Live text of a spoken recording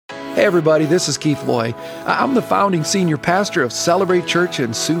Hey everybody, this is Keith Loy. I'm the founding senior pastor of Celebrate Church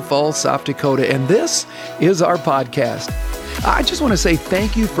in Sioux Falls, South Dakota, and this is our podcast. I just want to say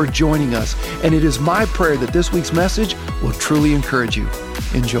thank you for joining us, and it is my prayer that this week's message will truly encourage you.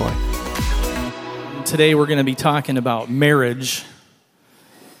 Enjoy. Today we're going to be talking about marriage,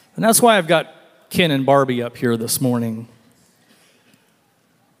 and that's why I've got Ken and Barbie up here this morning.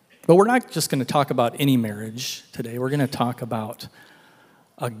 But we're not just going to talk about any marriage today. We're going to talk about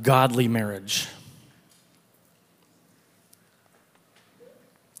a godly marriage.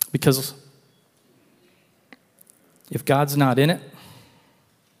 Because if God's not in it,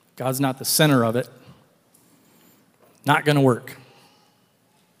 God's not the center of it, not going to work.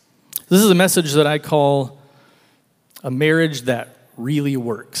 This is a message that I call a marriage that really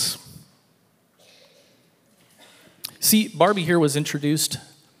works. See, Barbie here was introduced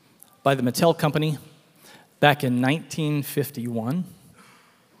by the Mattel Company back in 1951.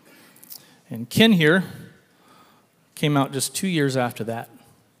 And Ken here came out just 2 years after that,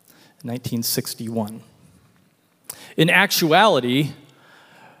 in 1961. In actuality,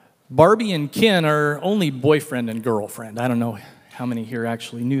 Barbie and Ken are only boyfriend and girlfriend. I don't know how many here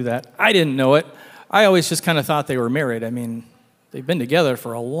actually knew that. I didn't know it. I always just kind of thought they were married. I mean, they've been together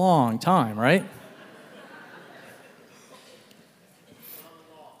for a long time, right?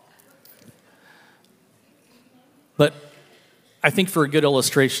 But I think for a good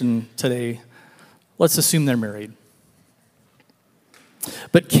illustration today, let's assume they're married.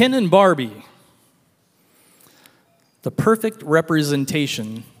 But Ken and Barbie, the perfect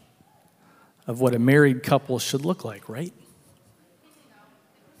representation of what a married couple should look like, right?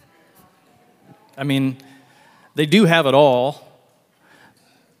 I mean, they do have it all.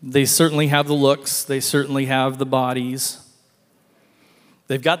 They certainly have the looks. They certainly have the bodies.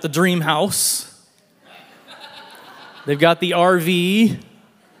 They've got the dream house. They've got the RV.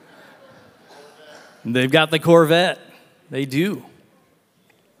 They've got the Corvette. They do.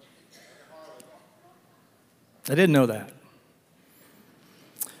 I didn't know that.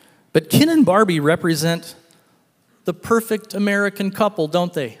 But Ken and Barbie represent the perfect American couple,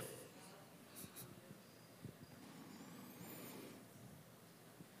 don't they?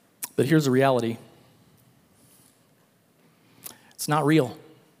 But here's the reality. It's not real.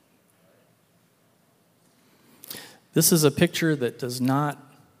 This is a picture that does not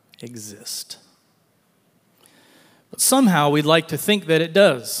exist. But somehow we'd like to think that it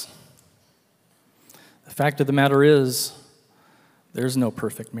does. The fact of the matter is, there's no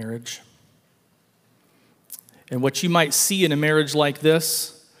perfect marriage. And what you might see in a marriage like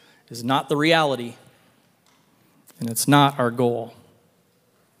this is not the reality, and it's not our goal.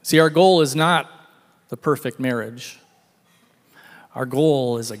 See, our goal is not the perfect marriage. Our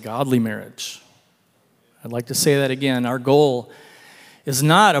goal is a godly marriage. I'd like to say that again. Our goal is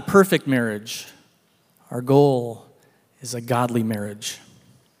not a perfect marriage. Our goal is a godly marriage.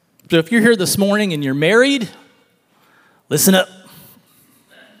 So if you're here this morning and you're married, listen up.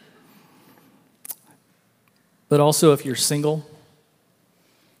 But also if you're single,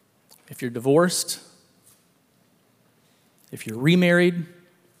 if you're divorced, if you're remarried,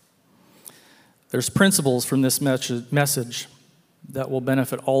 there's principles from this message that will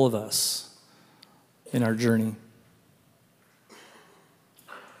benefit all of us in our journey.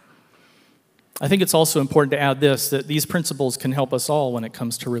 I think it's also important to add this, that these principles can help us all when it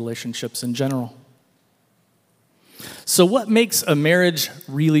comes to relationships in general. So what makes a marriage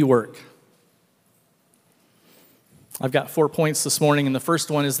really work? I've got 4 points this morning, and the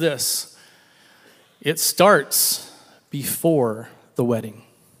first one is this. It starts before the wedding.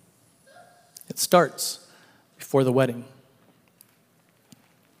 It starts before the wedding.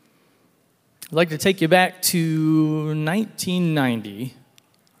 I'd like to take you back to 1990.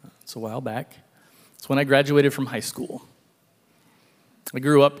 It's a while back. It's when I graduated from high school. I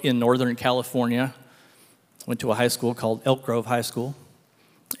grew up in Northern California. Went to a high school called Elk Grove High School.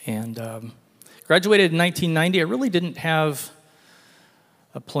 And graduated in 1990. I really didn't have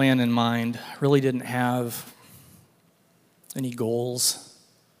a plan in mind. Really didn't have any goals.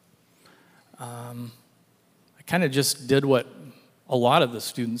 I kind of just did what a lot of the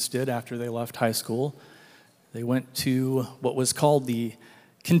students did after they left high school. They went to what was called the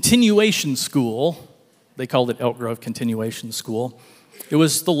continuation school. They called it Elk Grove Continuation School. It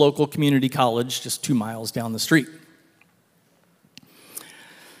was the local community college just 2 miles down the street.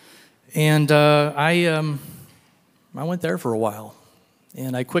 And I went there for a while.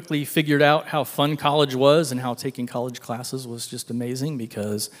 And I quickly figured out how fun college was and how taking college classes was just amazing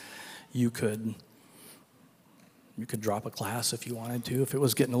because you could drop a class if you wanted to. If it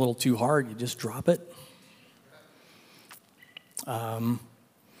was getting a little too hard, you just drop it.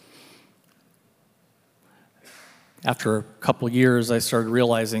 After a couple years, I started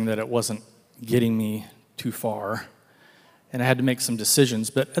realizing that it wasn't getting me too far, and I had to make some decisions.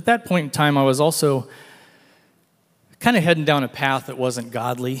 But at that point in time, I was also kind of heading down a path that wasn't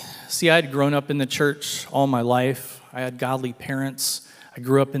godly. See, I had grown up in the church all my life. I had godly parents. I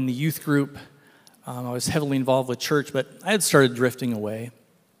grew up in the youth group. I was heavily involved with church, but I had started drifting away.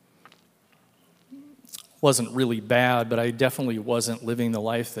 Wasn't really bad, but I definitely wasn't living the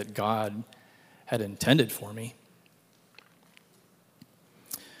life that God had intended for me.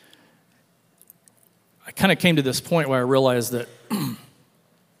 I kind of came to this point where I realized that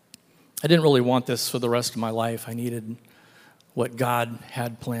I didn't really want this for the rest of my life. I needed what God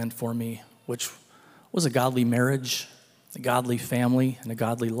had planned for me, which was a godly marriage, a godly family, and a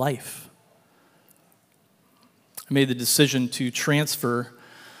godly life. I made the decision to transfer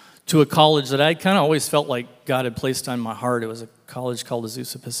to a college that I kind of always felt like God had placed on my heart. It was a college called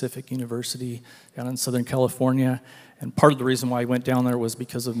Azusa Pacific University down in Southern California. And part of the reason why I went down there was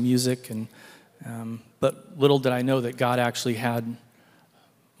because of music. But little did I know that God actually had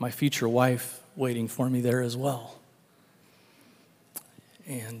my future wife waiting for me there as well.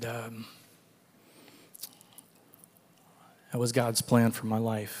 And that was God's plan for my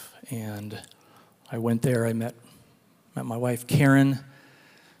life. And I went there. I met my wife, Karen,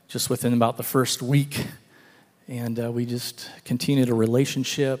 just within about the first week. And we just continued a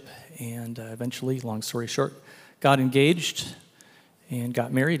relationship. And eventually, long story short, got engaged and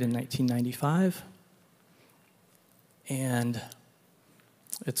got married in 1995. And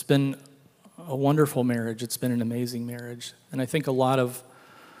it's been a wonderful marriage. It's been an amazing marriage. And I think a lot of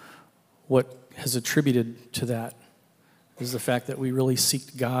what has attributed to that is the fact that we really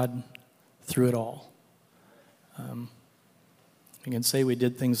seeked God through it all. I can say we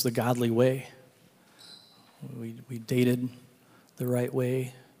did things the godly way. We dated the right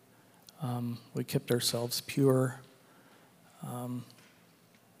way. We kept ourselves pure.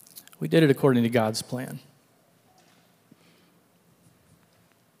 We did it according to God's plan.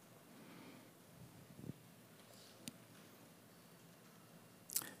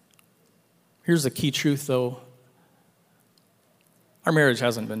 Here's the key truth, though. Our marriage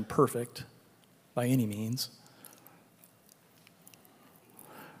hasn't been perfect by any means.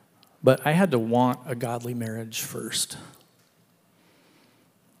 But I had to want a godly marriage first.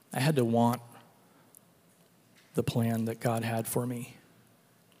 I had to want the plan that God had for me.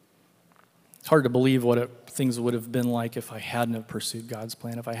 It's hard to believe what things would have been like if I hadn't have pursued God's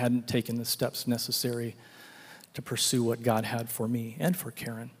plan, if I hadn't taken the steps necessary to pursue what God had for me and for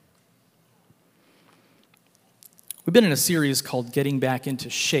Karen. We've been in a series called Getting Back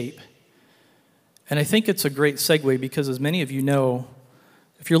into Shape. And I think it's a great segue because, as many of you know,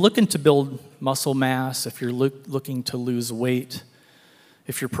 if you're looking to build muscle mass, if you're looking to lose weight,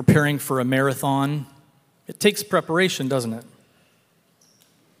 if you're preparing for a marathon, it takes preparation, doesn't it?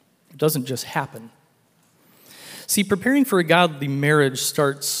 It doesn't just happen. See, preparing for a godly marriage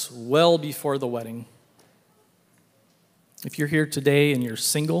starts well before the wedding. If you're here today and you're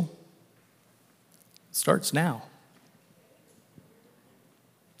single, it starts now.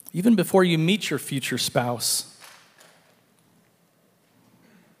 Even before you meet your future spouse.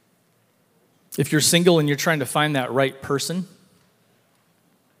 If you're single and you're trying to find that right person,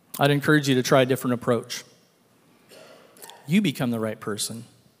 I'd encourage you to try a different approach. You become the right person,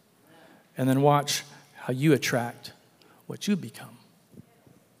 and then watch how you attract what you become.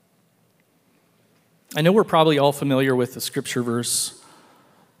 I know we're probably all familiar with the scripture verse,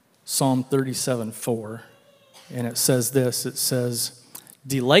 Psalm 37:4, and it says this, it says,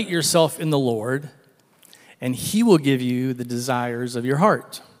 "Delight yourself in the Lord, and He will give you the desires of your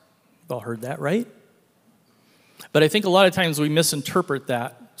heart." You've all heard that, right? But I think a lot of times we misinterpret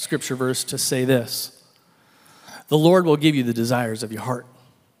that scripture verse to say this: the Lord will give you the desires of your heart.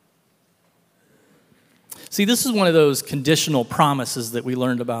 See, this is one of those conditional promises that we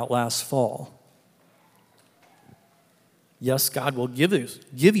learned about last fall. Yes, God will give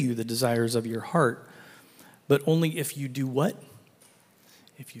you the desires of your heart, but only if you do what?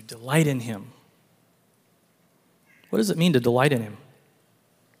 If you delight in Him. What does it mean to delight in Him?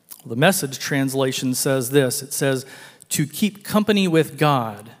 Well, the Message translation says this. It says, to keep company with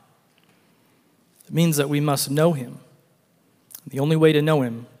God. It means that we must know Him. The only way to know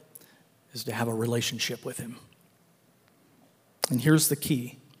Him is to have a relationship with Him. And here's the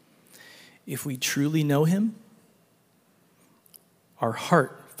key. If we truly know Him, our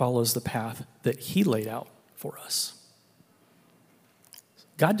heart follows the path that He laid out for us.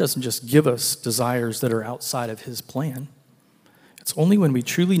 God doesn't just give us desires that are outside of His plan. It's only when we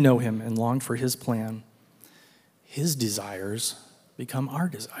truly know Him and long for His plan, His desires become our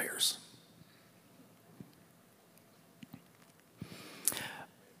desires.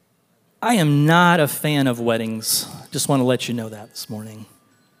 I am not a fan of weddings. Just want to let you know that this morning.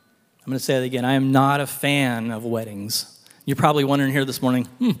 I'm going to say that again. I am not a fan of weddings. You're probably wondering here this morning,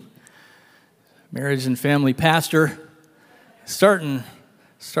 marriage and family pastor, starting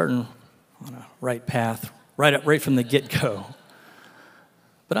on a right path, right from the get-go.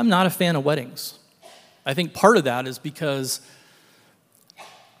 But I'm not a fan of weddings. I think part of that is because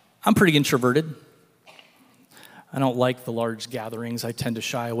I'm pretty introverted. I don't like the large gatherings. I tend to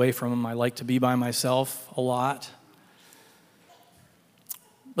shy away from them. I like to be by myself a lot.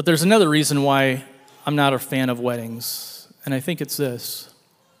 But there's another reason why I'm not a fan of weddings, and I think it's this.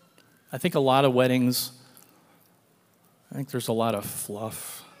 I think a lot of weddings, there's a lot of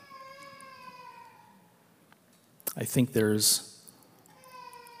fluff. I think there's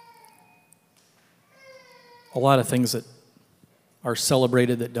a lot of things that are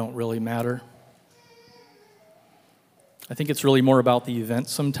celebrated that don't really matter. I think it's really more about the event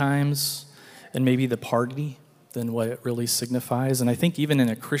sometimes and maybe the party than what it really signifies. And I think even in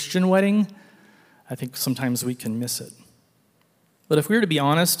a Christian wedding, I think sometimes we can miss it. But if we were to be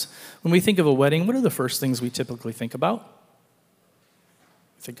honest, when we think of a wedding, what are the first things we typically think about?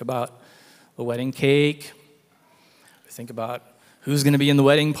 We think about the wedding cake. We think about who's going to be in the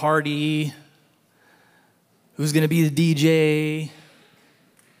wedding party, who's going to be the DJ,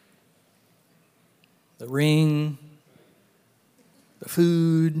 the ring, the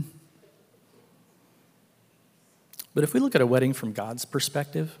food. But if we look at a wedding from God's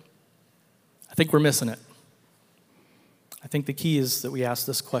perspective, I think we're missing it. I think the key is that we ask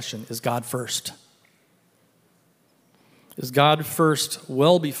this question, is God first? Is God first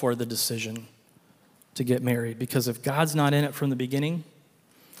well before the decision to get married? Because if God's not in it from the beginning,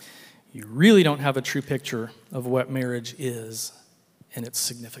 you really don't have a true picture of what marriage is and its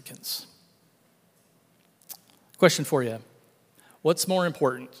significance. Question for you. What's more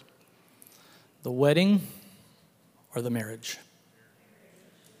important, the wedding or the marriage?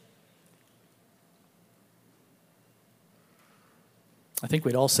 I think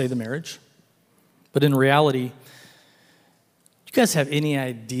we'd all say the marriage. But in reality, do you guys have any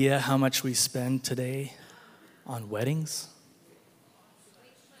idea how much we spend today on weddings?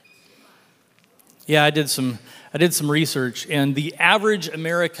 Yeah, I did some research, and the average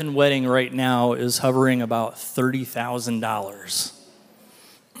American wedding right now is hovering about $30,000.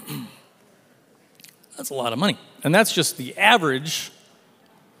 That's a lot of money. And that's just the average,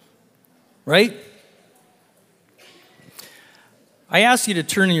 right? I asked you to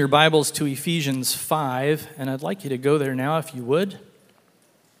turn in your Bibles to Ephesians 5, and I'd like you to go there now if you would.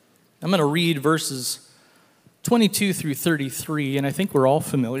 I'm going to read verses 22 through 33, and I think we're all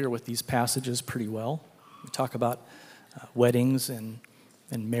familiar with these passages pretty well. We talk about weddings and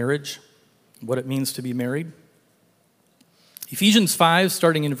marriage, what it means to be married. Ephesians 5,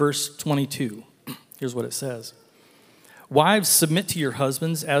 starting in verse 22. Here's what it says. Wives, submit to your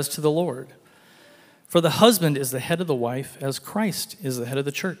husbands as to the Lord. For the husband is the head of the wife, as Christ is the head of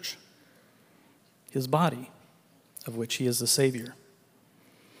the church, his body, of which he is the Savior.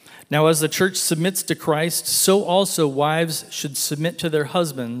 Now, as the church submits to Christ, so also wives should submit to their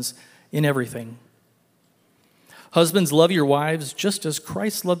husbands in everything. Husbands, love your wives just as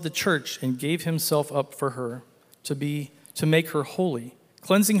Christ loved the church and gave himself up for her to make her holy,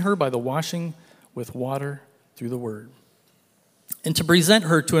 cleansing her by the washing with water through the word, and to present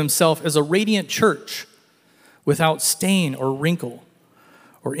her to himself as a radiant church without stain or wrinkle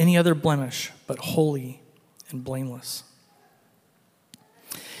or any other blemish, but holy and blameless.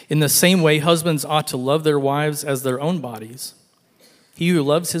 In the same way, husbands ought to love their wives as their own bodies. He who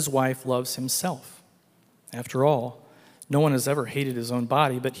loves his wife loves himself. After all, no one has ever hated his own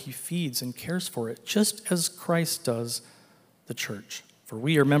body, but he feeds and cares for it, just as Christ does the church. For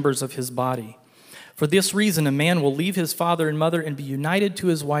we are members of his body. For this reason, a man will leave his father and mother and be united to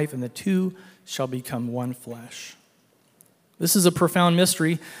his wife, and the two shall become one flesh. This is a profound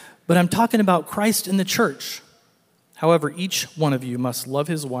mystery, but I'm talking about Christ and the church. However, each one of you must love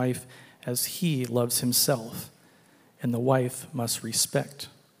his wife as he loves himself, and the wife must respect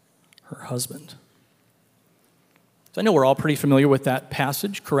her husband. So I know we're all pretty familiar with that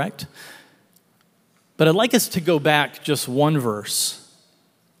passage, correct? But I'd like us to go back just one verse.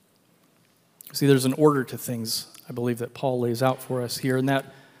 See, there's an order to things, I believe, that Paul lays out for us here. And that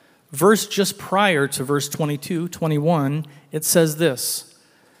verse just prior to verse 22, 21, it says this: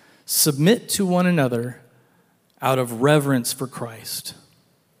 submit to one another out of reverence for Christ.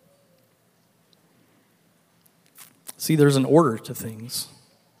 See, there's an order to things.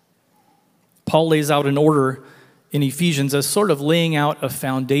 Paul lays out an order in Ephesians as sort of laying out a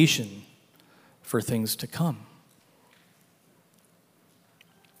foundation for things to come.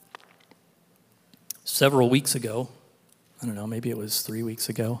 Several weeks ago, I don't know, maybe it was 3 weeks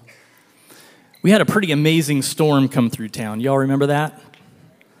ago, we had a pretty amazing storm come through town. Y'all remember that?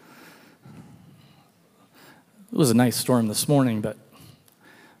 It was a nice storm this morning,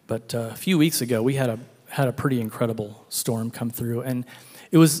 but a few weeks ago we had a pretty incredible storm come through, and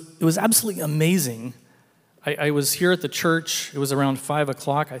it was absolutely amazing. I was here at the church. It was around 5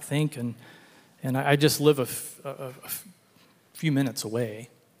 o'clock, I think, and I just live a few minutes away.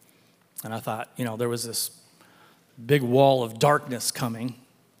 And I thought, there was this big wall of darkness coming.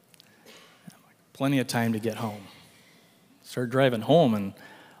 Plenty of time to get home. Started driving home, and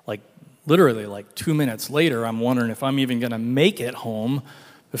literally 2 minutes later, I'm wondering if I'm even going to make it home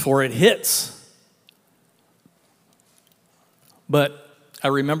before it hits. But I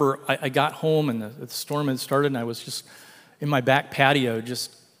remember I got home, and the storm had started, and I was just in my back patio,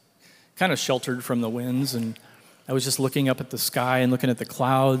 just kind of sheltered from the winds, and I was just looking up at the sky and looking at the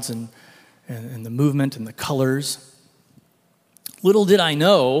clouds and the movement and the colors. Little did I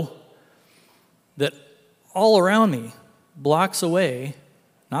know that all around me, blocks away,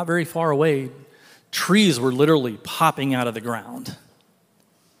 not very far away, trees were literally popping out of the ground.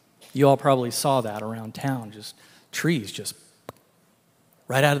 You all probably saw that around town, just trees just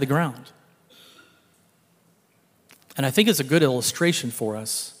right out of the ground. And I think it's a good illustration for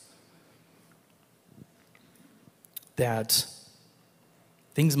us that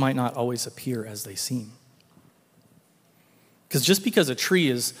things might not always appear as they seem. Because just because a tree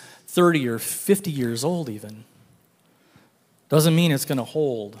is 30 or 50 years old even, doesn't mean it's going to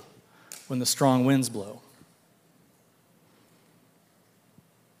hold when the strong winds blow.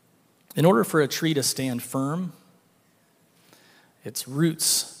 In order for a tree to stand firm, its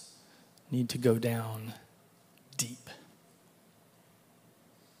roots need to go down deep.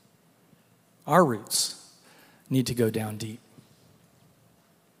 Our roots need to go down deep.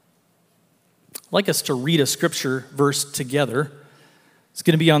 I'd like us to read a scripture verse together. It's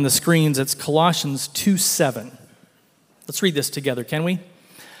going to be on the screens. It's Colossians 2:7. Let's read this together, can we?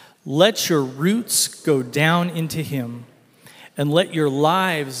 Let your roots go down into him, and let your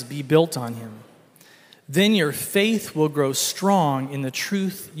lives be built on him. Then your faith will grow strong in the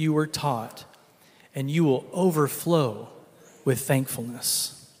truth you were taught, and you will overflow with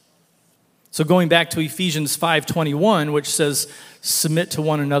thankfulness. So going back to Ephesians 5:21, which says, submit to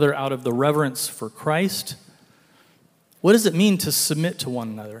one another out of the reverence for Christ. What does it mean to submit to one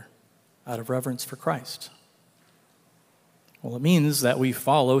another out of reverence for Christ? Well, it means that we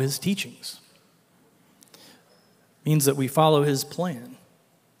follow his teachings. It means that we follow his plan.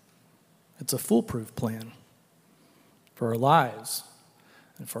 It's a foolproof plan for our lives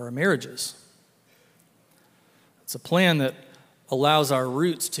and for our marriages. It's a plan that allows our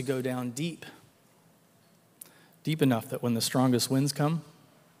roots to go down deep enough that when the strongest winds come,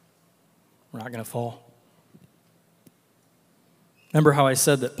 we're not going to fall. Remember how I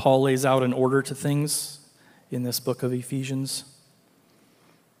said that Paul lays out an order to things in this book of Ephesians?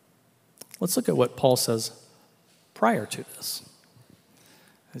 Let's look at what Paul says prior to this.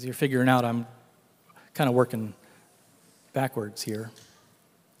 As you're figuring out, I'm kind of working backwards here.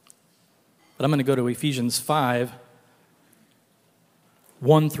 But I'm going to go to Ephesians 5,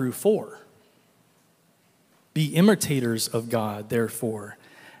 1 through 4. Be imitators of God, therefore,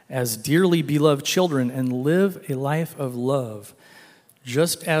 as dearly beloved children, and live a life of love,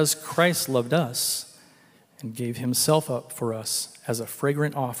 just as Christ loved us and gave himself up for us as a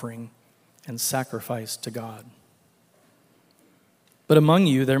fragrant offering and sacrifice to God. But among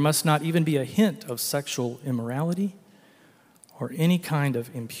you there must not even be a hint of sexual immorality or any kind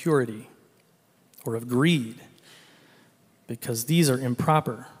of impurity or of greed, because these are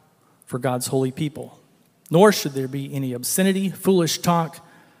improper for God's holy people. Nor should there be any obscenity, foolish talk,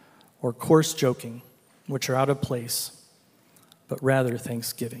 or coarse joking, which are out of place, but rather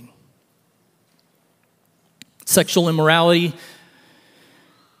thanksgiving. Sexual immorality,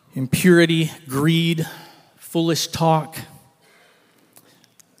 impurity, greed, foolish talk,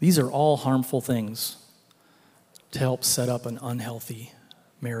 these are all harmful things to help set up an unhealthy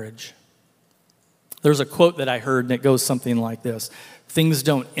marriage. There's a quote that I heard, and it goes something like this: things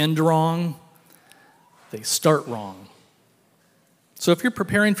don't end wrong, they start wrong. So if you're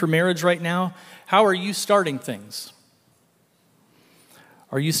preparing for marriage right now, how are you starting things?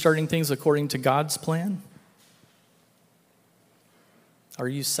 Are you starting things according to God's plan? Are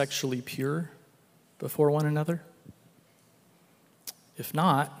you sexually pure before one another? If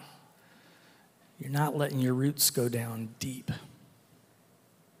not, you're not letting your roots go down deep.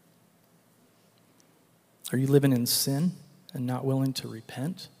 Are you living in sin and not willing to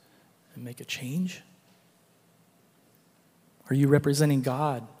repent and make a change? Are you representing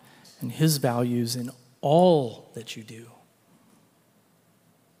God and his values in all that you do?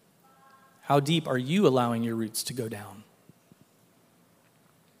 How deep are you allowing your roots to go down?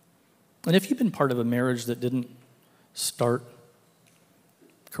 And if you've been part of a marriage that didn't start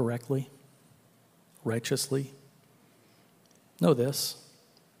correctly, righteously, know this: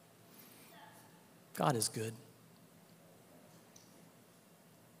 God is good.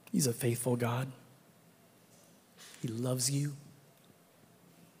 He's a faithful God. He loves you.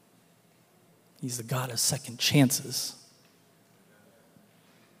 He's the God of second chances.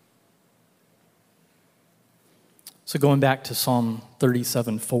 So going back to Psalm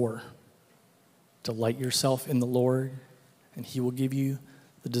 37:4, delight yourself in the Lord, and he will give you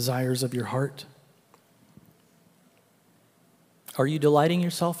the desires of your heart. Are you delighting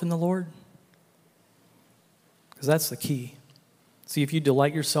yourself in the Lord? Because that's the key. See, if you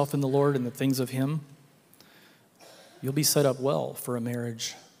delight yourself in the Lord and the things of him, you'll be set up well for a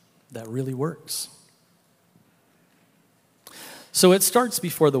marriage that really works. So it starts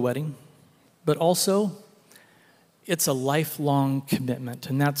before the wedding, but also it's a lifelong commitment.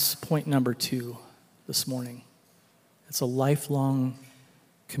 And that's point number 2 this morning. It's a lifelong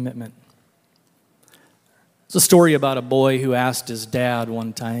commitment. It's a story about a boy who asked his dad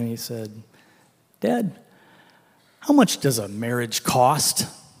one time, he said, "Dad, how much does a marriage cost?"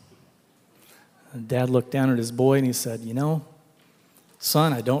 And Dad looked down at his boy and he said, "You know,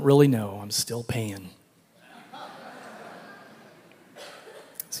 son, I don't really know. I'm still paying."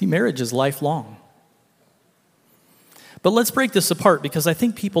 See, marriage is lifelong. But let's break this apart, because I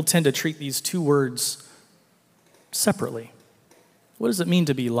think people tend to treat these two words separately. What does it mean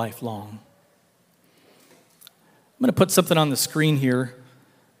to be lifelong? I'm going to put something on the screen here.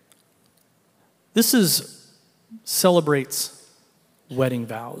 This celebrates wedding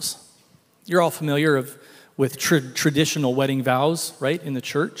vows. You're all familiar with traditional wedding vows, right, in the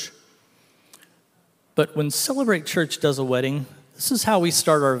church. But when Celebrate Church does a wedding, this is how we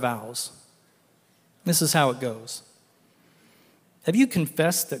start our vows. This is how it goes. Have you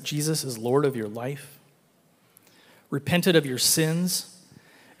confessed that Jesus is Lord of your life? Repented of your sins?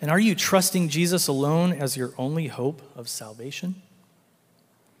 And are you trusting Jesus alone as your only hope of salvation?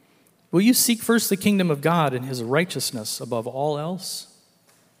 Will you seek first the kingdom of God and his righteousness above all else?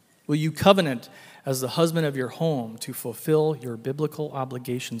 Will you covenant as the husband of your home to fulfill your biblical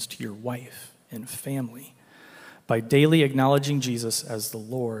obligations to your wife and family by daily acknowledging Jesus as the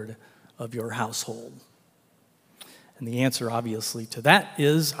Lord of your household? And the answer, obviously, to that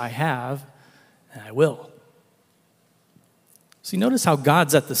is, I have and I will. See, notice how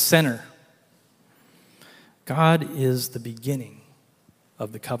God's at the center. God is the beginning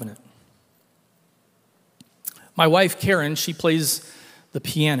of the covenant. My wife, Karen, she plays the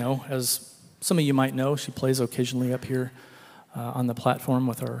piano. As some of you might know, she plays occasionally up here on the platform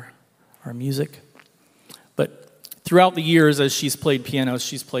with our music. But throughout the years, as she's played piano,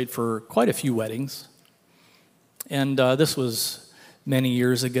 she's played for quite a few weddings. And this was many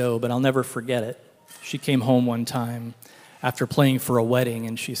years ago, but I'll never forget it. She came home one time after playing for a wedding,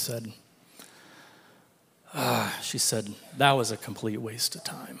 and she said, "That was a complete waste of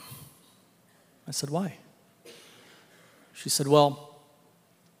time." I said, "Why?" She said, "Well,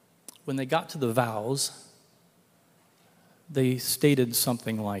 when they got to the vows, they stated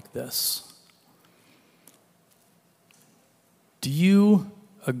something like this: do you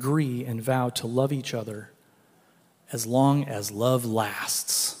agree and vow to love each other as long as love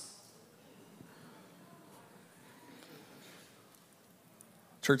lasts?"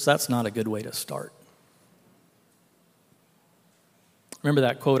 Church, that's not a good way to start. Remember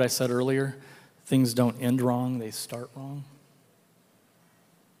that quote I said earlier? Things don't end wrong, they start wrong.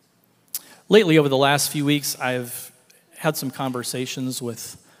 Lately, over the last few weeks, I've had some conversations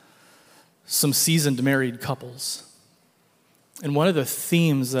with some seasoned married couples. And one of the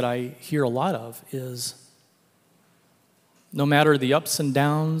themes that I hear a lot of is no matter the ups and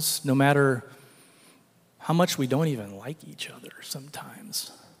downs, no matter how much we don't even like each other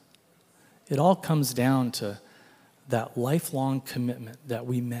sometimes, it all comes down to that lifelong commitment that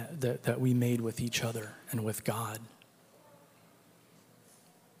we made with each other and with God.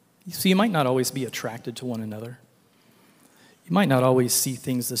 You see, you might not always be attracted to one another. You might not always see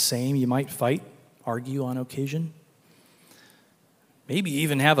things the same. You might fight, argue on occasion, maybe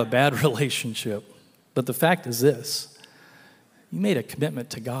even have a bad relationship. But the fact is this: you made a commitment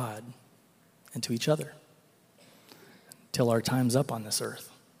to God and to each other till our time's up on this earth.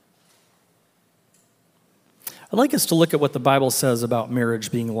 I'd like us to look at what the Bible says about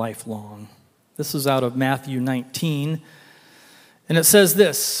marriage being lifelong. This is out of Matthew 19, and it says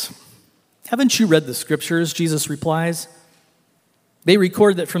this: "Haven't you read the scriptures?" Jesus replies. They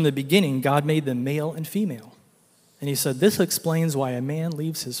record that from the beginning, God made them male and female. And he said, this explains why a man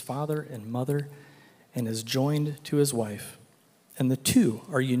leaves his father and mother and is joined to his wife, and the two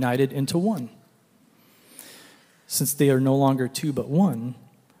are united into one. Since they are no longer two but one,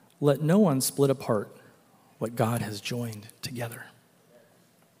 let no one split apart what God has joined together.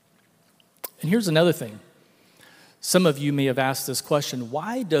 And here's another thing. Some of you may have asked this question,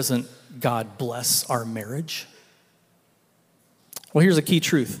 why doesn't God bless our marriage? Well, here's a key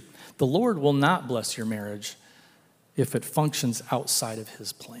truth. The Lord will not bless your marriage if it functions outside of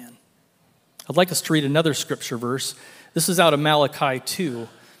his plan. I'd like us to read another scripture verse. This is out of Malachi 2,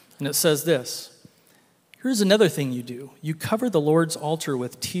 and it says this. Here's another thing you do. You cover the Lord's altar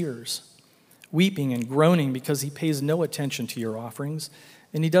with tears, weeping and groaning because he pays no attention to your offerings,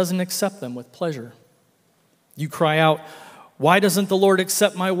 and he doesn't accept them with pleasure. You cry out, why doesn't the Lord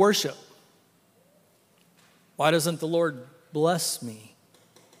accept my worship? Why doesn't the Lord bless me?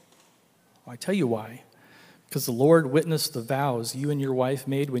 Well, I tell you why. Because the Lord witnessed the vows you and your wife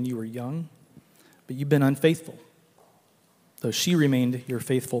made when you were young, but you've been unfaithful, though she remained your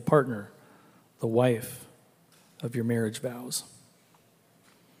faithful partner, the wife of your marriage vows.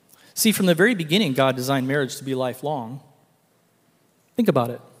 See, from the very beginning, God designed marriage to be lifelong. Think about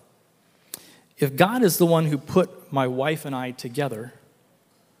it. If God is the one who put my wife and I together,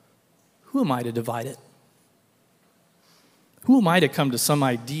 who am I to divide it? Who am I to come to some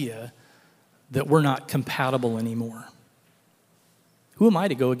idea that we're not compatible anymore? Who am I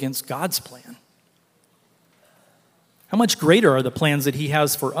to go against God's plan? How much greater are the plans that he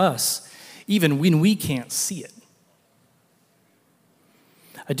has for us, even when we can't see it?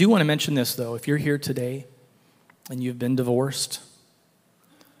 I do want to mention this, though. If you're here today and you've been divorced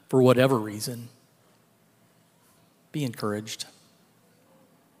for whatever reason, be encouraged.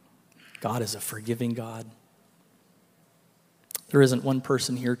 God is a forgiving God. There isn't one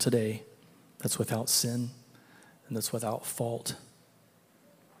person here today that's without sin and that's without fault.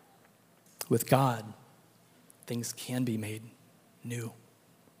 With God, things can be made new.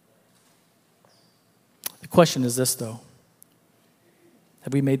 The question is this, though.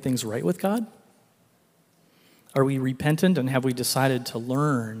 Have we made things right with God? Are we repentant, and have we decided to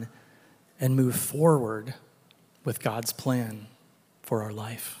learn and move forward with God's plan for our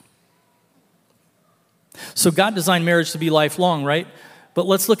life? So God designed marriage to be lifelong, right? But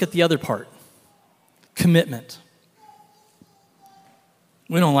let's look at the other part. Commitment.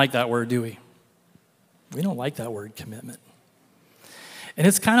 We don't like that word, do we? We don't like that word, commitment. And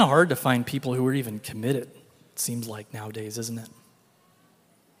it's kind of hard to find people who are even committed, it seems like nowadays, isn't it?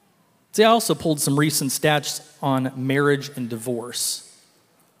 See, I also pulled some recent stats on marriage and divorce.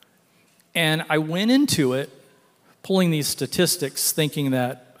 And I went into it pulling these statistics thinking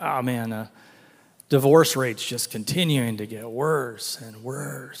that, divorce rate's just continuing to get worse and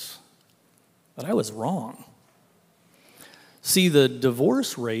worse. But I was wrong. See, the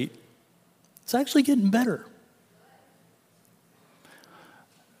divorce rate, it's actually getting better.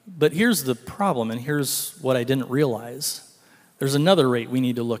 But here's the problem, and here's what I didn't realize. There's another rate we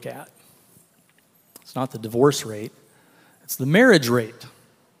need to look at. It's not the divorce rate, it's the marriage rate.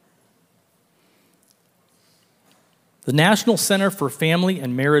 The National Center for Family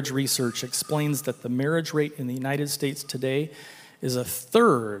and Marriage Research explains that the marriage rate in the United States today is a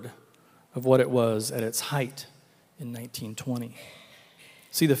third of what it was at its height in 1920.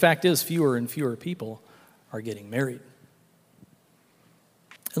 See, the fact is, fewer and fewer people are getting married.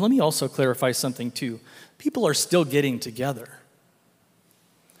 And let me also clarify something too. People are still getting together,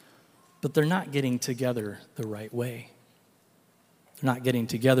 but they're not getting together the right way. They're not getting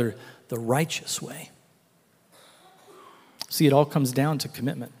together the righteous way. See, it all comes down to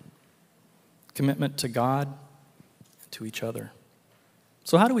commitment. Commitment to God and to each other.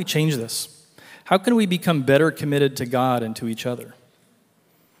 So how do we change this? How can we become better committed to God and to each other?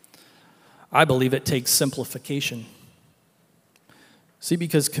 I believe it takes simplification. See,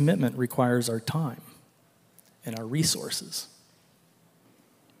 because commitment requires our time and our resources.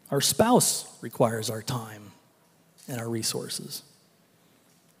 Our spouse requires our time and our resources.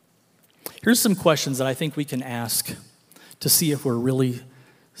 Here's some questions that I think we can ask to see if we're really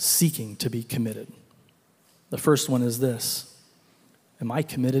seeking to be committed. The first one is this: am I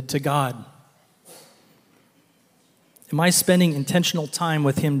committed to God? Am I spending intentional time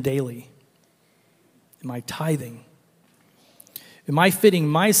with Him daily? Am I tithing? Am I fitting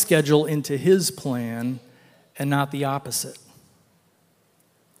my schedule into His plan and not the opposite?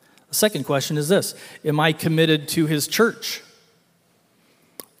 The second question is this: am I committed to His church?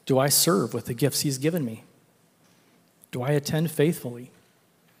 Do I serve with the gifts He's given me? Do I attend faithfully?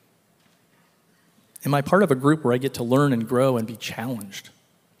 Am I part of a group where I get to learn and grow and be challenged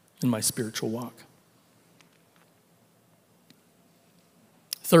in my spiritual walk?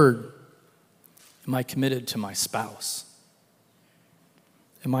 Third, am I committed to my spouse?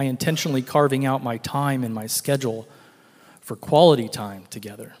 Am I intentionally carving out my time in my schedule for quality time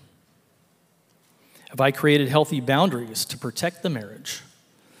together? Have I created healthy boundaries to protect the marriage?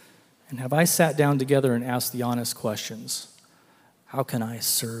 And have I sat down together and asked the honest questions? How can I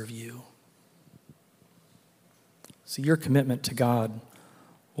serve you? See, your commitment to God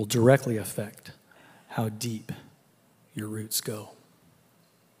will directly affect how deep your roots go.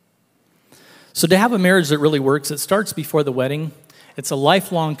 So to have a marriage that really works, it starts before the wedding. It's a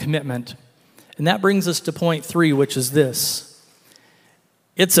lifelong commitment. And that brings us to point 3, which is this.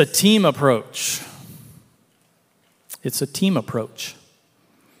 It's a team approach. It's a team approach.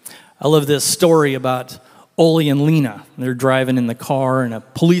 I love this story about Ole and Lena. They're driving in the car, and a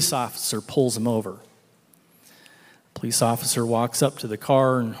police officer pulls them over. The police officer walks up to the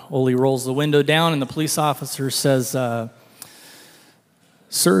car, and Ole rolls the window down, and the police officer says,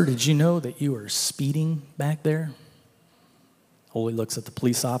 "Sir, did you know that you were speeding back there?" Ole looks at the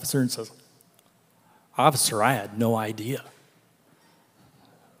police officer and says, "Officer, I had no idea."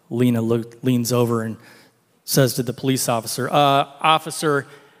 Lena leans over and says to the police officer, "Officer,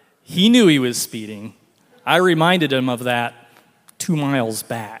 he knew he was speeding. I reminded him of that 2 miles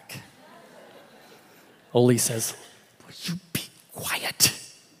back." Ole says, "Will you be quiet?"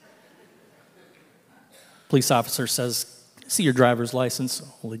 Police officer says, "See your driver's license."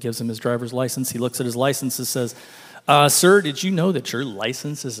 Ole gives him his driver's license. He looks at his license and says, "Sir, did you know that your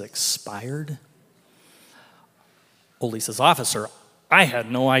license is expired?" Ole says, "Officer, I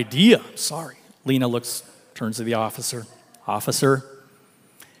had no idea. I'm sorry." Lena turns to the officer. "Officer,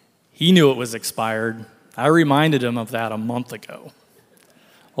 he knew it was expired. I reminded him of that a month ago."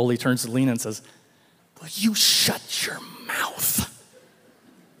 Ole turns to Lena and says, "Will you shut your mouth?"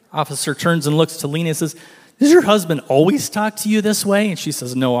 Officer turns and looks to Lena and says, "Does your husband always talk to you this way?" And she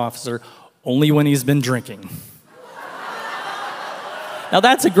says, "No, officer, only when he's been drinking." Now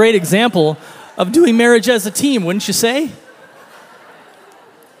that's a great example of doing marriage as a team, wouldn't you say?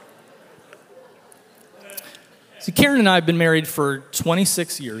 See, Karen and I have been married for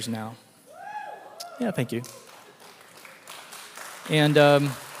 26 years now. Yeah, thank you. And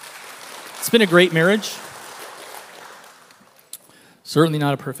it's been a great marriage. Certainly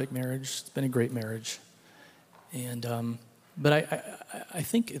not a perfect marriage. It's been a great marriage. And but I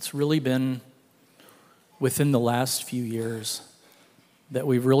think it's really been within the last few years that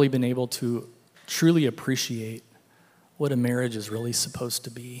we've really been able to truly appreciate what a marriage is really supposed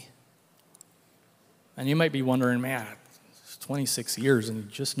to be. And you might be wondering, man, it's 26 years and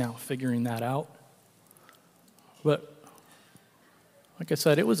you're just now figuring that out. But like I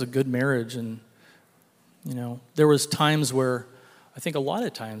said, it was a good marriage, and there was times where I think a lot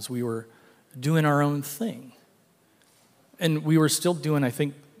of times we were doing our own thing. And we were still doing, I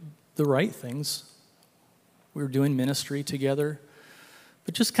think, the right things. We were doing ministry together,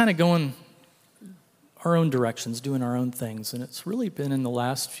 but just kind of going our own directions, doing our own things. And it's really been in the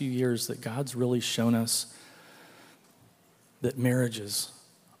last few years that God's really shown us that marriage is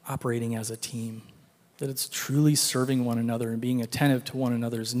operating as a team, that it's truly serving one another and being attentive to one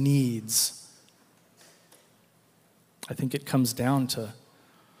another's needs. I think it comes down to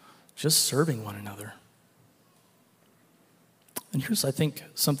just serving one another. And here's, I think,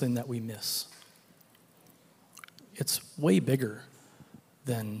 something that we miss. It's way bigger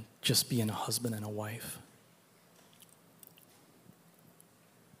than just being a husband and a wife.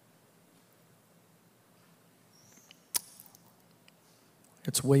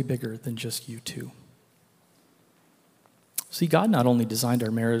 It's way bigger than just you two. See, God not only designed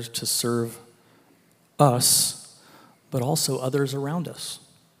our marriage to serve us, but also others around us.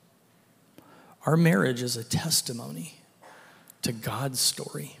 Our marriage is a testimony to God's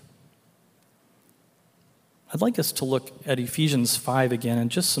story. I'd like us to look at Ephesians 5 again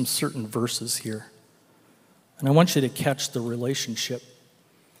and just some certain verses here. And I want you to catch the relationship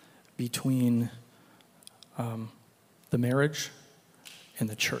between the marriage and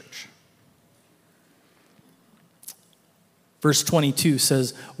the church. Verse 22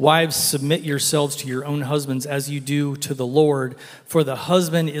 says, "Wives, submit yourselves to your own husbands as you do to the Lord. For the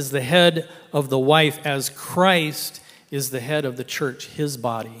husband is the head of the wife, as Christ is the head of the church, his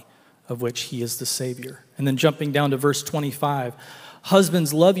body, of which he is the Savior." And then jumping down to verse 25,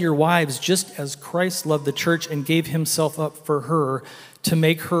 "Husbands, love your wives just as Christ loved the church and gave himself up for her to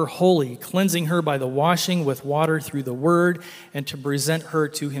make her holy, cleansing her by the washing with water through the word, and to present her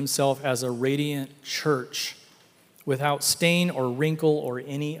to himself as a radiant church, without stain or wrinkle or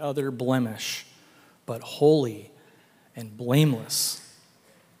any other blemish, but holy and blameless.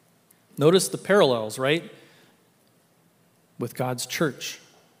 Notice the parallels, right? With God's church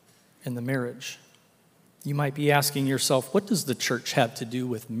and the marriage. You might be asking yourself, what does the church have to do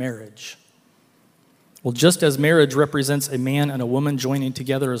with marriage? Well, just as marriage represents a man and a woman joining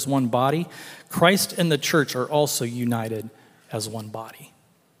together as one body, Christ and the church are also united as one body.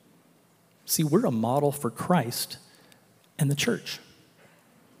 See, we're a model for Christ and the church.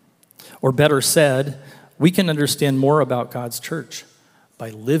 Or better said, we can understand more about God's church by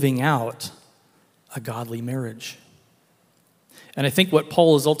living out a godly marriage. And I think what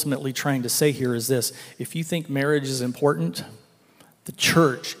Paul is ultimately trying to say here is this: if you think marriage is important, the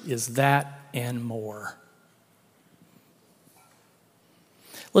church is that and more.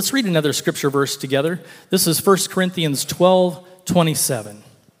 Let's read another scripture verse together. This is 1 Corinthians 12:27.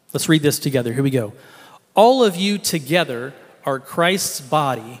 Let's read this together. Here we go. All of you together are Christ's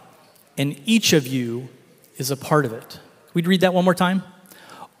body, and each of you is a part of it. We'd read that one more time.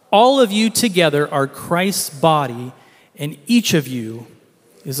 All of you together are Christ's body, and each of you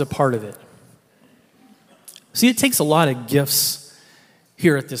is a part of it. See, it takes a lot of gifts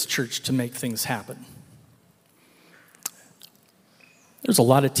here at this church to make things happen. There's a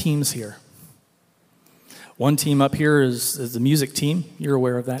lot of teams here. One team up here is the music team. You're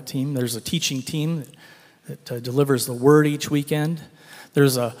aware of that team. There's a teaching team that delivers the word each weekend.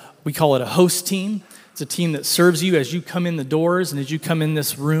 We call it a host team. It's a team that serves you as you come in the doors and as you come in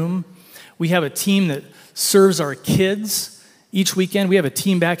this room. We have a team that serves our kids each weekend. We have a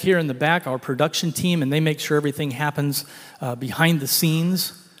team back here in the back, our production team, and they make sure everything happens behind the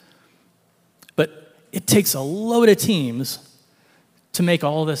scenes. But it takes a load of teams to make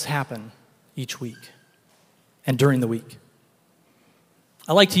all this happen each week and during the week.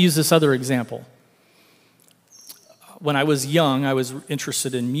 I like to use this other example. When I was young, I was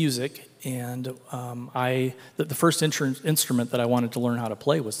interested in music, and the first instrument that I wanted to learn how to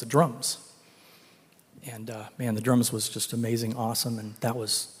play was the drums. And the drums was just amazing, awesome, and that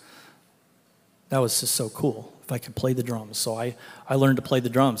was just so cool if I could play the drums. So I learned to play the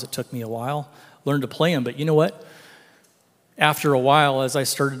drums. It took me a while, learned to play them, but you know what? After a while, as I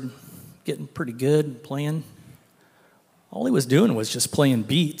started getting pretty good at playing, all he was doing was just playing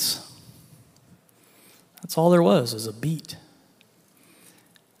beats. That's all there was a beat.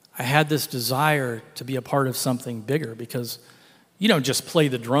 I had this desire to be a part of something bigger because you don't just play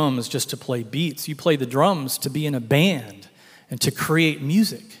the drums just to play beats. You play the drums to be in a band and to create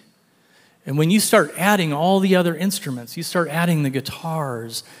music. And when you start adding all the other instruments, you start adding the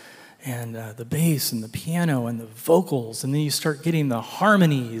guitars and the bass and the piano and the vocals, and then you start getting the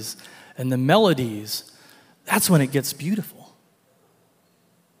harmonies and the melodies, that's when it gets beautiful.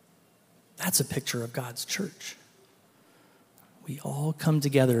 That's a picture of God's church. We all come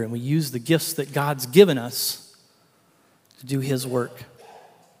together and we use the gifts that God's given us to do His work.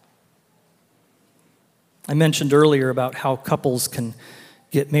 I mentioned earlier about how couples can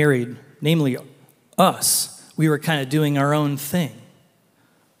get married, namely us. We were kind of doing our own thing.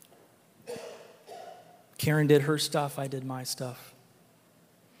 Karen did her stuff, I did my stuff.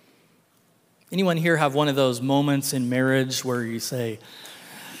 Anyone here have one of those moments in marriage where you say,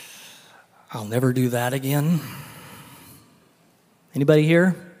 I'll never do that again? Anybody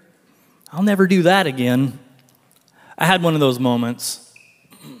here? I'll never do that again. I had one of those moments.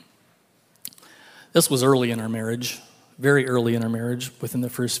 This was early in our marriage, very early in our marriage, within the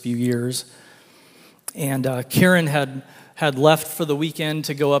first few years. And Karen had left for the weekend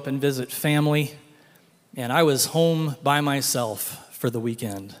to go up and visit family. And I was home by myself for the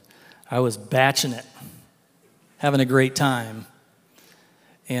weekend. I was batching it, having a great time.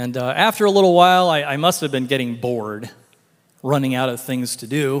 And after a little while, I must have been getting bored, running out of things to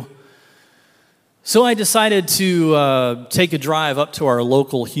do. So I decided to take a drive up to our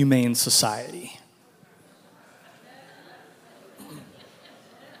local Humane Society.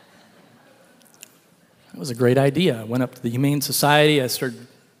 That was a great idea. I went up to the Humane Society. I started,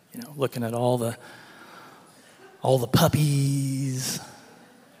 looking at all the puppies.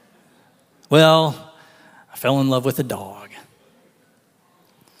 Well, I fell in love with a dog.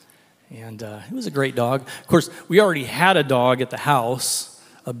 And it was a great dog. Of course, we already had a dog at the house,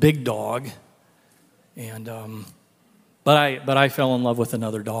 a big dog. And but I fell in love with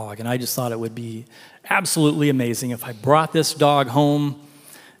another dog, and I just thought it would be absolutely amazing if I brought this dog home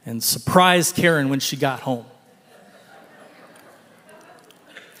and surprised Karen when she got home.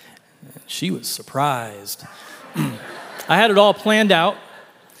 And she was surprised. I had it all planned out.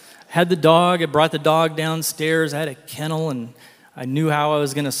 Had the dog, I brought the dog downstairs, I had a kennel, and I knew how I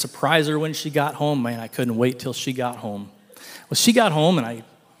was going to surprise her when she got home. Man, I couldn't wait till she got home. Well, she got home, and I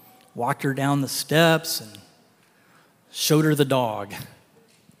walked her down the steps and showed her the dog.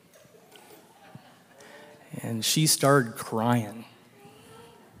 And she started crying.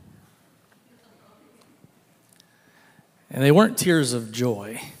 And they weren't tears of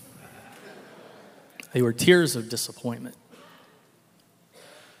joy. They were tears of disappointment.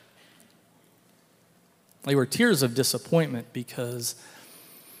 They were tears of disappointment because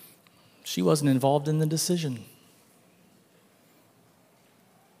she wasn't involved in the decision.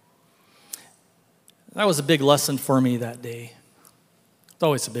 That was a big lesson for me that day. It's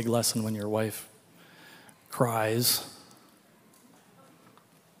always a big lesson when your wife cries.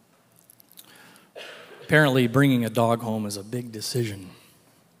 Apparently, bringing a dog home is a big decision.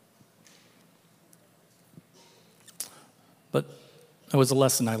 But it was a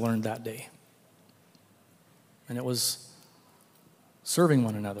lesson I learned that day. And it was serving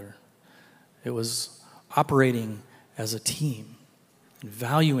one another. It was operating as a team and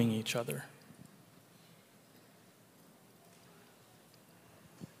valuing each other.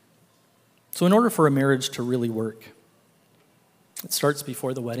 So in order for a marriage to really work, it starts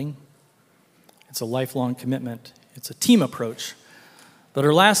before the wedding. It's a lifelong commitment. It's a team approach. But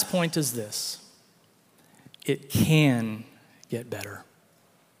our last point is this: it can get better.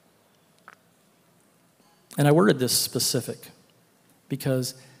 And I worded this specific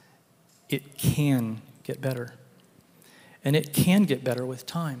because it can get better. And it can get better with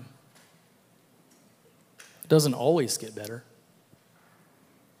time. It doesn't always get better.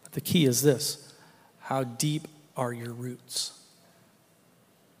 But the key is this: how deep are your roots?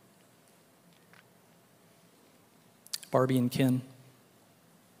 Barbie and Ken.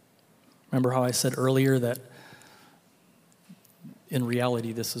 Remember how I said earlier that in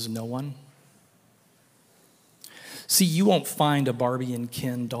reality this is no one? See, you won't find a Barbie and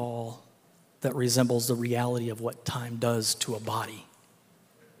Ken doll that resembles the reality of what time does to a body.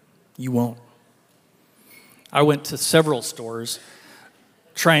 You won't. I went to several stores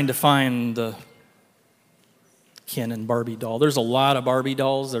trying to find the Ken and Barbie doll. There's a lot of Barbie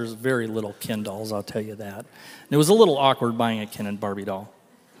dolls. There's very little Ken dolls, I'll tell you that. And it was a little awkward buying a Ken and Barbie doll.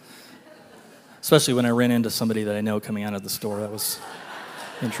 Especially when I ran into somebody that I know coming out of the store. That was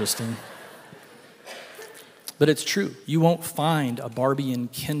interesting. But it's true. You won't find a Barbie and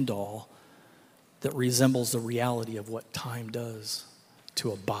Ken doll that resembles the reality of what time does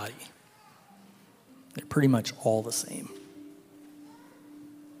to a body. They're pretty much all the same.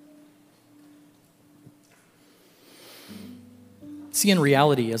 See, in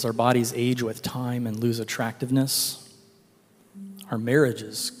reality, as our bodies age with time and lose attractiveness, our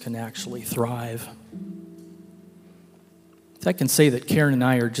marriages can actually thrive. I can say that Karen and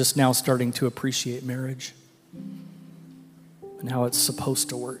I are just now starting to appreciate marriage and how it's supposed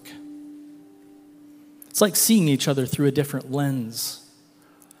to work. It's like seeing each other through a different lens,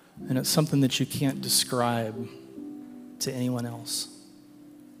 and it's something that you can't describe to anyone else.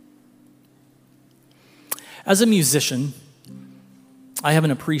 As a musician, I have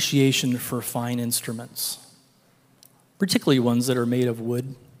an appreciation for fine instruments, particularly ones that are made of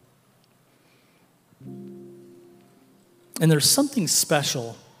wood. And there's something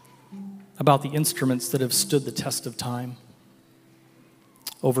special about the instruments that have stood the test of time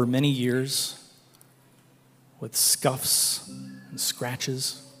over many years with scuffs and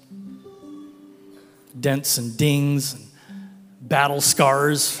scratches, dents and dings, and battle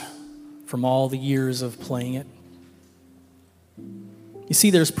scars from all the years of playing it. You see,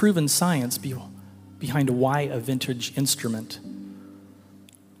 there's proven science behind why a vintage instrument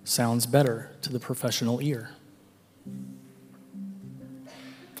sounds better to the professional ear.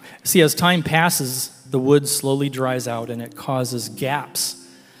 See, as time passes, the wood slowly dries out and it causes gaps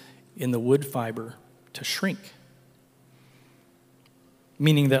in the wood fiber to shrink,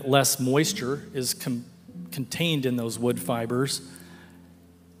 meaning that less moisture is contained in those wood fibers,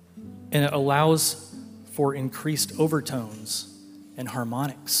 and it allows for increased overtones and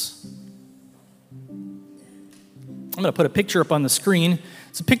harmonics. I'm going to put a picture up on the screen.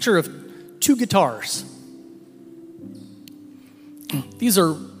 It's a picture of two guitars. These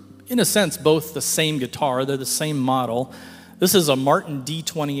are, in a sense, both the same guitar. They're the same model. This is a Martin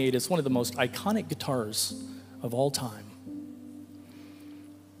D28. It's one of the most iconic guitars of all time.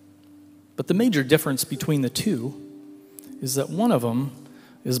 But the major difference between the two is that one of them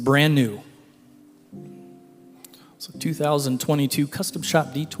is brand new. It's a 2022 Custom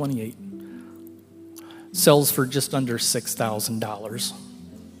Shop D28. Sells for just under $6,000.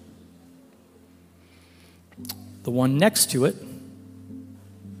 The one next to it,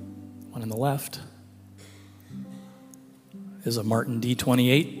 one on the left, is a Martin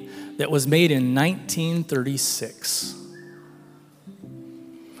D28 that was made in 1936.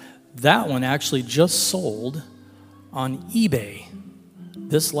 That one actually just sold on eBay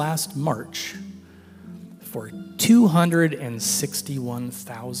this last March for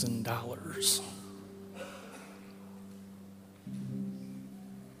 $261,000.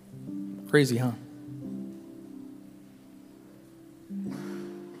 Crazy, huh?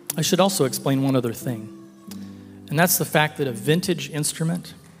 I should also explain one other thing, and that's the fact that a vintage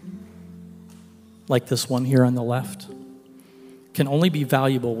instrument, like this one here on the left, can only be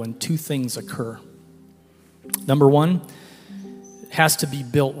valuable when two things occur. Number one, it has to be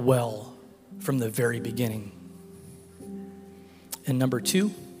built well from the very beginning. And number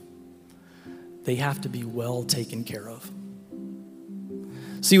two, they have to be well taken care of.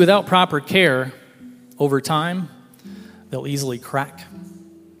 See, without proper care, over time, they'll easily crack,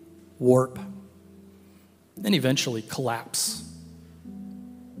 warp, and eventually collapse.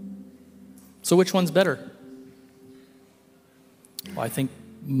 So which one's better? Well, I think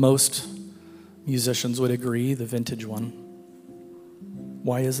most musicians would agree, the vintage one.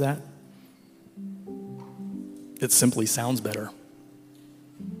 Why is that? It simply sounds better.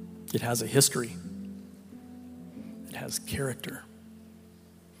 It has a history. It has character.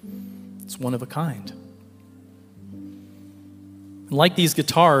 It's one of a kind. And like these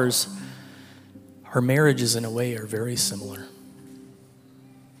guitars, our marriages in a way are very similar.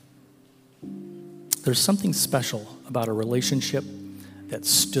 There's something special about a relationship that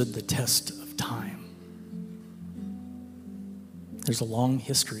stood the test of time. There's a long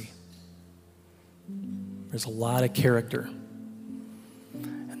history. There's a lot of character.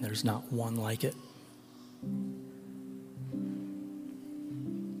 And there's not one like it.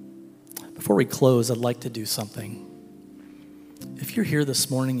 Before we close, I'd like to do something. If you're here this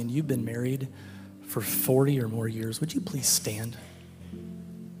morning and you've been married for 40 or more years, would you please stand?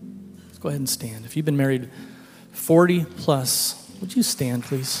 Let's go ahead and stand. If you've been married 40 plus, would you stand,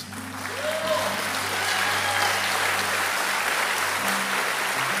 please?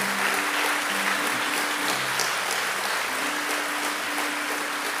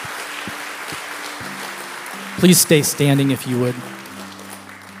 Please stay standing if you would.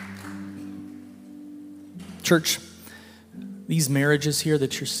 Church, these marriages here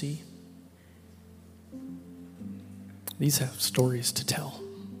that you see, these have stories to tell.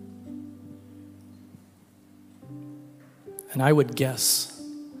 And I would guess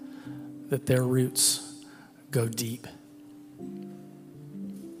that their roots go deep.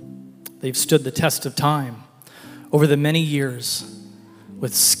 They've stood the test of time over the many years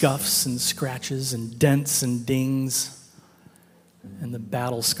with scuffs and scratches and dents and dings and the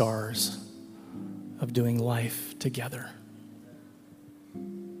battle scars of doing life together.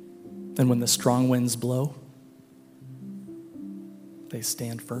 And when the strong winds blow, they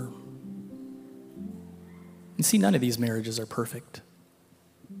stand firm. And see, none of these marriages are perfect.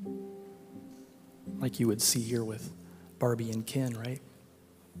 Like you would see here with Barbie and Ken, right?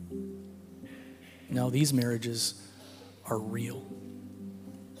 No, these marriages are real.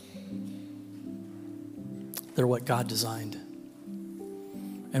 They're what God designed.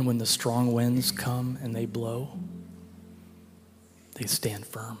 And when the strong winds come and they blow, they stand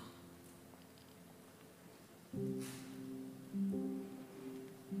firm.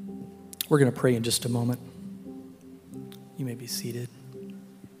 We're going to pray in just a moment. You may be seated.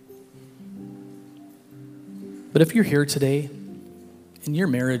 But if you're here today and your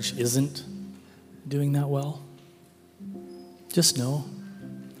marriage isn't doing that well, just know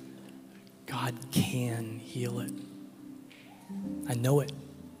God can heal it. I know it.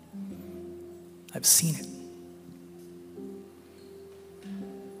 I've seen it.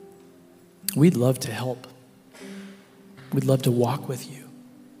 We'd love to help. We'd love to walk with you,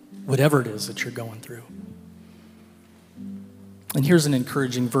 whatever it is that you're going through. And here's an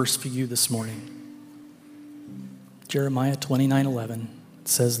encouraging verse for you this morning. Jeremiah 29:11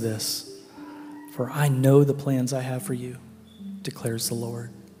 says this, "For I know the plans I have for you, declares the Lord.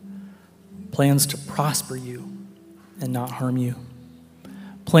 Plans to prosper you and not harm you.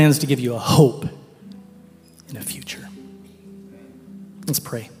 Plans to give you a hope and a future." Let's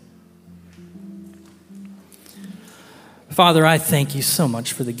pray. Father, I thank you so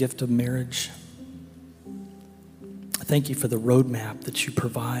much for the gift of marriage. I thank you for the roadmap that you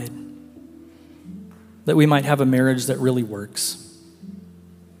provide, that we might have a marriage that really works.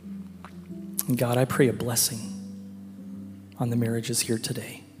 And God, I pray a blessing on the marriages here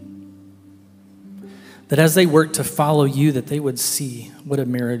today, that as they work to follow you, that they would see what a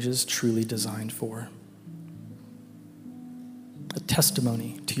marriage is truly designed for. A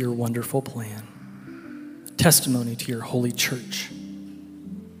testimony to your wonderful plan. Testimony to your holy church.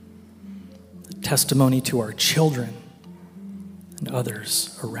 A testimony to our children. and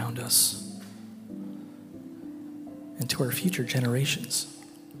others around us, and to our future generations.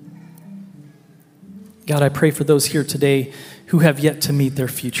 God, I pray for those here today who have yet to meet their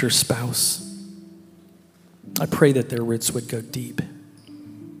future spouse. I pray that their roots would go deep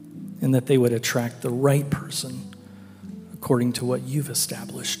and that they would attract the right person according to what you've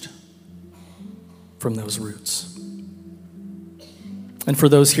established from those roots. And for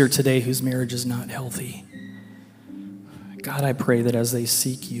those here today whose marriage is not healthy, God, I pray that as they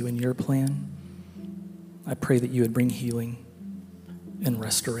seek you in your plan, I pray that you would bring healing and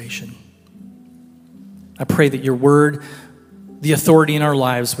restoration. I pray that your word, the authority in our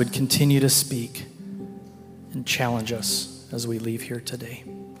lives, would continue to speak and challenge us as we leave here today.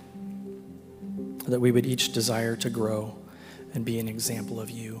 That we would each desire to grow and be an example of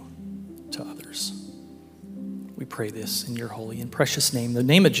you to others. We pray this in your holy and precious name, the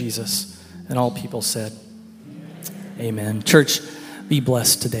name of Jesus. And all people said, amen. Church, be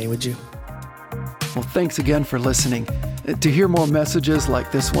blessed today, would you? Well, thanks again for listening. To hear more messages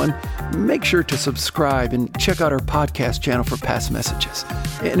like this one, make sure to subscribe and check out our podcast channel for past messages.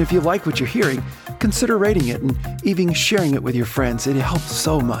 And if you like what you're hearing, consider rating it and even sharing it with your friends. It helps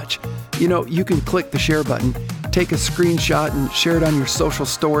so much. You know, you can click the share button, take a screenshot and share it on your social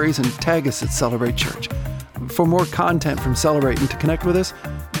stories and tag us at Celebrate Church. For more content from Celebrate and to connect with us,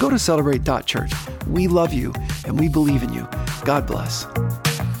 go to celebrate.church. We love you and we believe in you. God bless.